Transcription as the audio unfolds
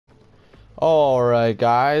Alright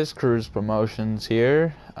guys, Cruise Promotions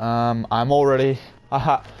here. I'm already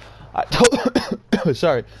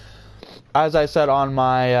sorry. As I said on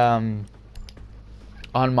my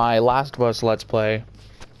Last of Us Let's Play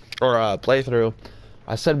or playthrough,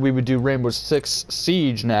 I said we would do Rainbow Six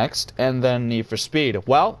Siege next and then Need for Speed.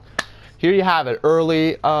 Well, here you have it.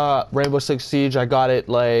 Early Rainbow Six Siege. I got it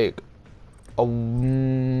like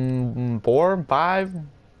 5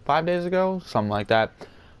 days ago, something like that.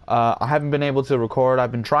 I haven't been able to record.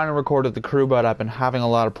 I've been trying to record with the crew, but I've been having a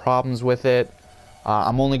lot of problems with it.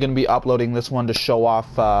 I'm only going to be uploading this one to show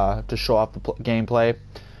off the gameplay,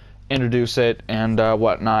 introduce it, and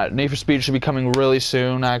whatnot. Need for Speed should be coming really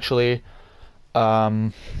soon, actually.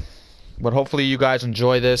 But hopefully you guys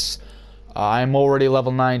enjoy this. I'm already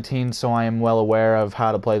level 19, so I am well aware of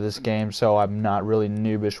how to play this game, so I'm not really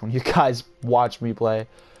noobish when you guys watch me play.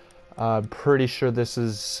 I'm pretty sure this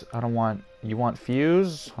is... You want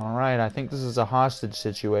Fuse? Alright, I think this is a hostage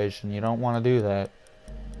situation. You don't want to do that.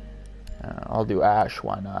 I'll do Ash,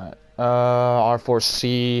 why not?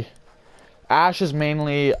 R4C. Ash is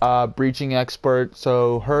mainly breaching expert,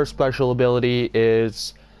 so her special ability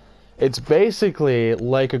is... It's basically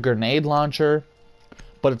like a grenade launcher,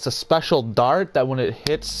 but it's a special dart that when it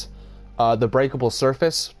hits the breakable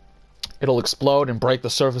surface, it'll explode and break the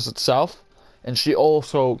surface itself. And she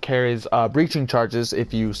also carries breaching charges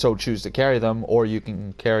if you so choose to carry them, or you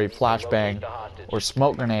can carry flashbang or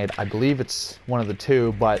smoke grenade. I believe it's one of the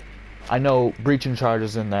two, but I know breaching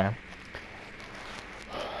charges in there.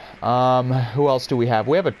 Who else do we have?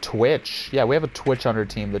 We have a Twitch. Yeah, we have a Twitch on our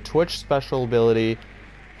team. The Twitch special ability,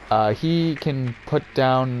 he can put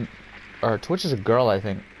down... Or Twitch is a girl, I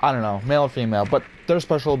think. I don't know, male or female, but their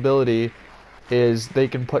special ability is they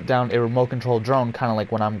can put down a remote control drone, kind of like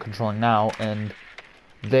what I'm controlling now, and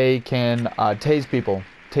they can tase people,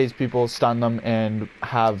 stun them, and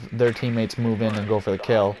have their teammates move in and go for the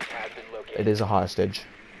kill. It is a hostage.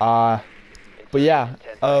 But yeah,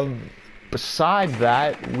 besides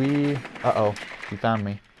that, we... Uh-oh, he found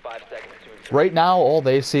me. Right now, all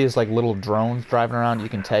they see is like little drones driving around. You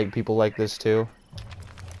can tag people like this too.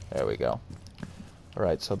 There we go.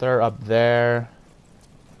 Alright, so they're up there.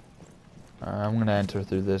 I'm gonna enter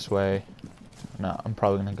through this way. No, I'm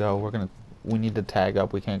probably gonna go. We need to tag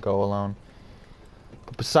up. We can't go alone.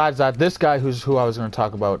 But besides that, this guy who I was gonna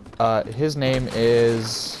talk about, his name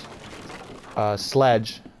is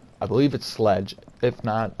Sledge. I believe it's Sledge. If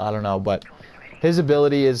not, I don't know. But his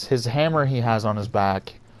ability is his hammer he has on his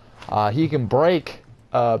back. He can break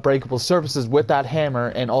breakable surfaces with that hammer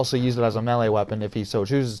and also use it as a melee weapon if he so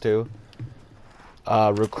chooses to.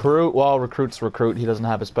 Recruit, well, Recruit's Recruit. He doesn't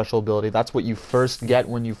have a special ability. That's what you first get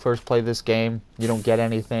when you first play this game. You don't get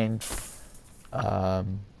anything. But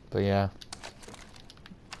yeah.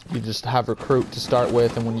 You just have Recruit to start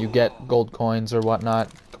with, and when you get gold coins or whatnot...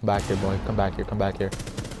 Come back here, boy. Come back here, come back here.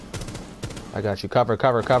 I got you. Cover,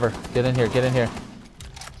 cover, cover. Get in here, get in here.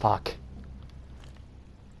 Fuck.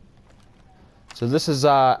 So this is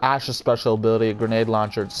Ash's special ability, a grenade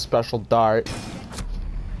launcher. It's a special dart.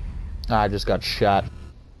 I just got shot.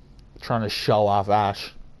 Trying to show off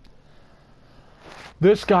Ash.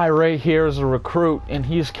 This guy right here is a recruit, and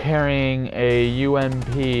he's carrying a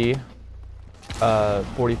UMP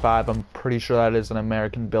 45. I'm pretty sure that is an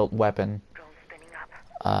American-built weapon.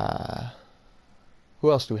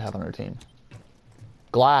 Who else do we have on our team?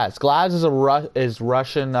 Glaz. Glaz is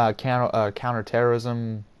Russian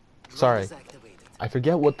counterterrorism. Sorry, I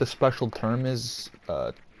forget what the special term is.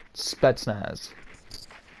 Spetsnaz.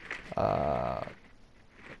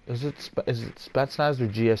 Is it Spetsnaz or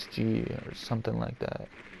GSG or something like that?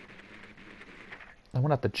 I'm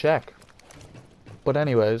gonna have to check. But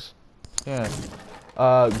anyways, yeah.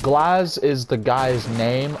 Glaz is the guy's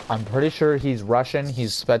name. I'm pretty sure he's Russian.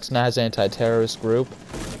 He's Spetsnaz anti-terrorist group.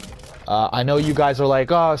 I know you guys are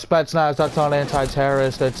like, oh, Spetsnaz, that's not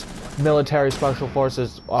anti-terrorist. That's military special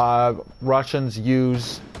forces. Russians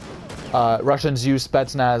use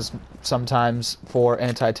Spetsnaz sometimes for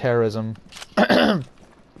anti-terrorism.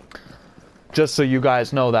 Just so you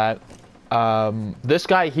guys know that. This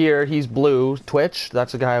guy here, he's blue. Twitch,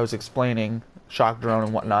 that's the guy I was explaining. Shock drone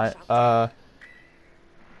and whatnot.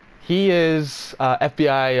 He is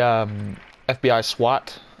FBI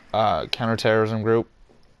SWAT, counterterrorism group.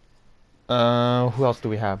 Who else do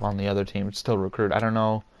we have on the other team? It's still Recruit. I don't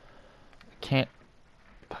know. Can't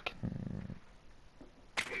fucking...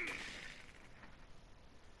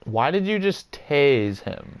 Why did you just tase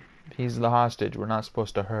him? He's the hostage. We're not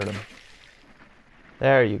supposed to hurt him.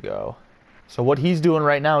 There you go. So what he's doing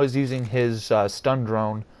right now is using his stun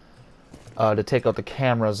drone to take out the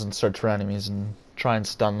cameras and search for enemies and try and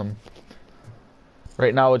stun them.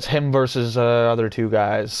 Right now it's him versus other two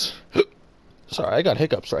guys. Sorry, I got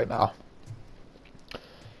hiccups right now.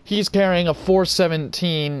 He's carrying a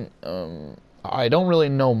 417. I don't really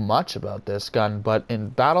know much about this gun, but in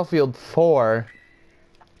Battlefield 4,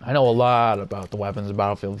 I know a lot about the weapons in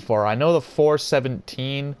Battlefield 4. I know the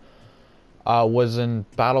 417 was in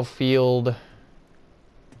Battlefield...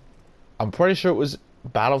 I'm pretty sure it was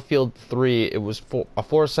Battlefield 3. It was a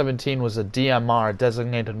 417 was a DMR,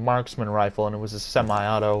 designated marksman rifle, and it was a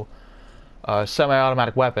semi-automatic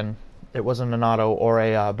weapon. It wasn't an auto or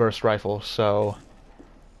a burst rifle, so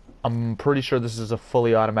I'm pretty sure this is a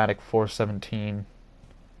fully automatic 417.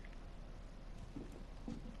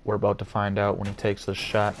 We're about to find out when he takes this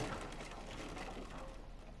shot.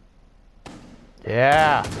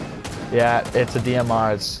 Yeah, it's a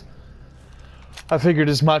DMR. I figured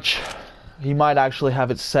as much. He might actually have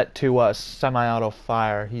it set to semi-auto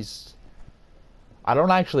fire. I don't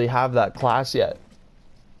actually have that class yet.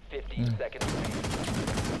 15 seconds.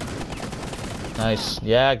 Nice.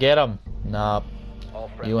 Yeah, get him. Nah.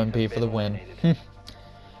 UMP for the win.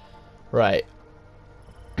 Right.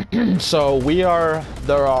 So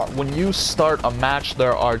when you start a match,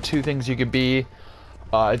 there are two things you could be.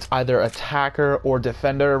 It's either attacker or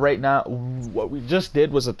defender. Right now, what we just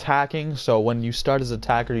did was attacking. So when you start as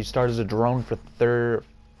attacker, you start as a drone for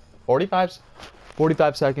 45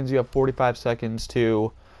 seconds. You have 45 seconds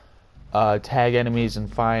to tag enemies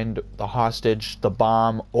and find the hostage, the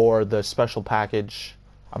bomb, or the special package.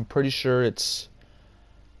 I'm pretty sure it's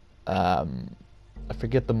I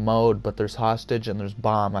forget the mode, but there's hostage and there's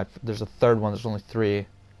bomb. There's a third one. There's only 3.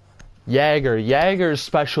 Jaeger's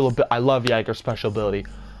special ability. I love Jaeger's special ability.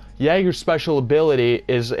 Jaeger's special ability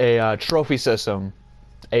is a trophy system.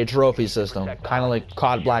 Kind of like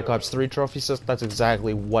COD Black Ops 3 trophy system. That's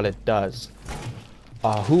exactly what it does.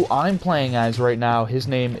 Who I'm playing as right now, his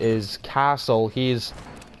name is Castle. He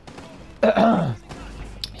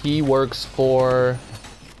works for...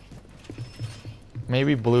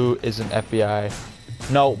 Maybe Blue is an FBI.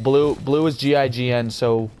 No, Blue is GIGN,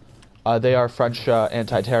 so... they are French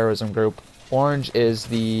anti-terrorism group. Orange is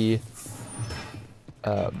the...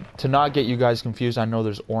 to not get you guys confused, I know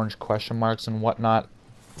there's orange question marks and whatnot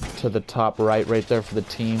to the top right there for the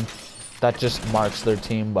team. That just marks their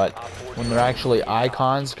team, but when they're actually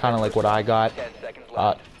icons, kind of like what I got,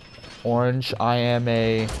 orange, I am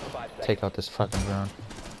a... Take out this fucking drone.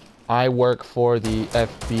 I work for the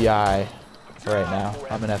FBI right now.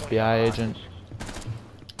 I'm an FBI agent.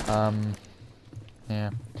 Yeah.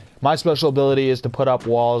 My special ability is to put up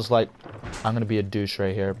walls like... I'm gonna be a douche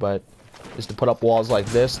right here, but... is to put up walls like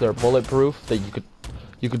this. They're bulletproof. That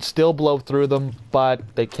you could still blow through them,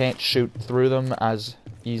 but they can't shoot through them as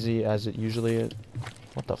easy as it usually is.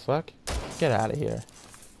 What the fuck? Get out of here.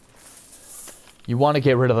 You want to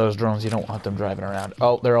get rid of those drones. You don't want them driving around.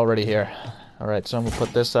 Oh, they're already here. Alright, so I'm gonna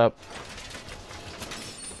put this up.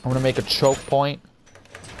 I'm gonna make a choke point.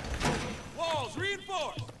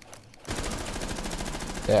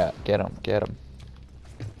 Yeah, get him, get him.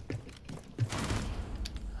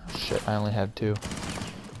 Shit, I only have 2.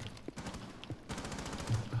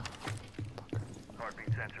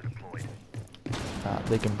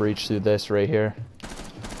 They can breach through this right here.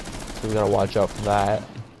 So we gotta watch out for that.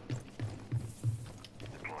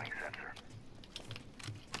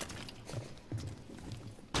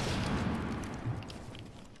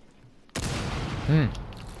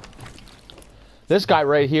 This guy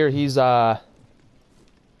right here, he's I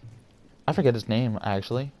forget his name,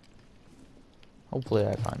 actually. Hopefully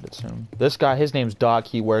I find it soon. This guy, his name's Doc.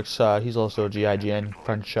 He works, he's also a GIGN,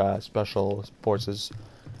 French Special Forces,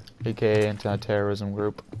 aka Anti-Terrorism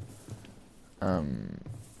Group.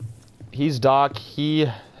 He's Doc.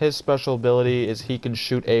 His special ability is he can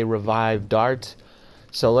shoot a revive dart.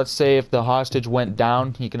 So let's say if the hostage went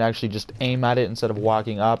down, he can actually just aim at it instead of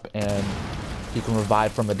walking up, and he can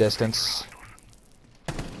revive from a distance.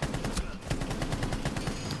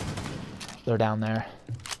 They're down there.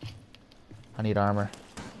 I need armor.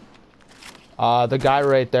 The guy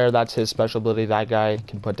right there, that's his special ability. That guy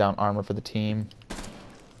can put down armor for the team.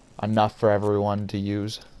 Enough for everyone to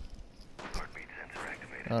use.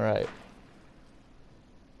 Alright.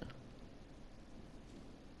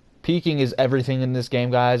 Peeking is everything in this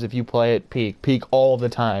game, guys. If you play it, peek. Peek all the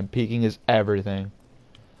time. Peeking is everything.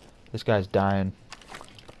 This guy's dying.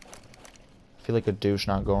 I feel like a douche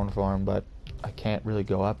not going for him, but I can't really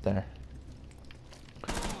go up there.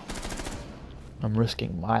 I'm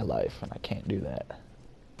risking my life, and I can't do that.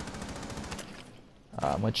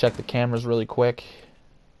 I'm gonna check the cameras really quick.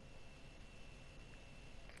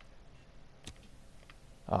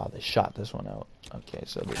 Oh, they shot this one out. Okay,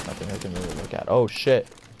 so there's nothing I can really look at. Oh, shit.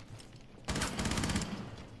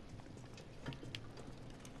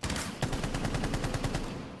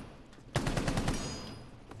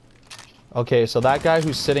 Okay, so that guy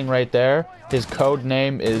who's sitting right there, his code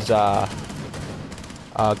name is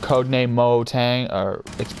codename Mo Tang, or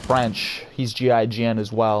it's French. He's GIGN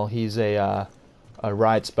as well. He's a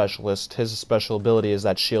riot specialist. His special ability is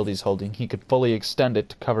that shield he's holding. He could fully extend it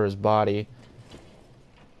to cover his body.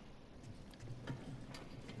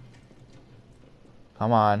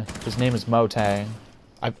 Come on. His name is Mo Tang.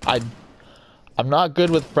 I'm not good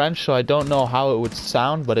with French, so I don't know how it would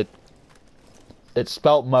sound, but it's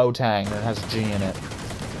spelt Mo Tang. It has a G in it.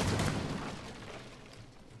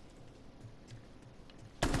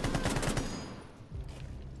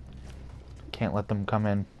 Can't let them come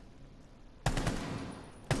in.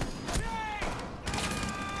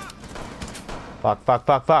 Fuck, fuck,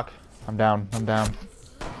 fuck, fuck. I'm down, I'm down.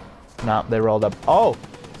 Nah, they rolled up. Oh!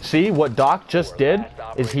 See, what Doc just did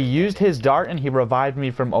is he used his dart and he revived me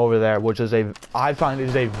from over there, which is I find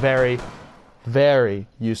is a very, very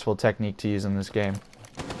useful technique to use in this game.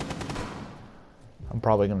 I'm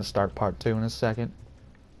probably going to start part 2 in a second.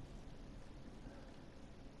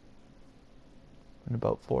 In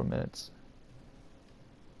about 4 minutes.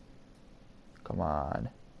 Come on.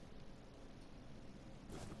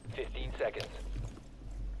 15 seconds.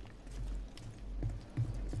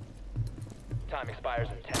 Time expires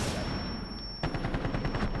in 10 seconds.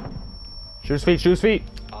 Shoot his feet, shoot his feet.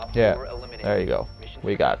 Yeah, there you go.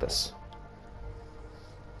 We got this.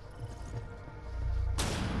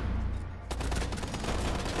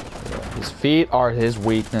 His feet are his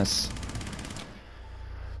weakness.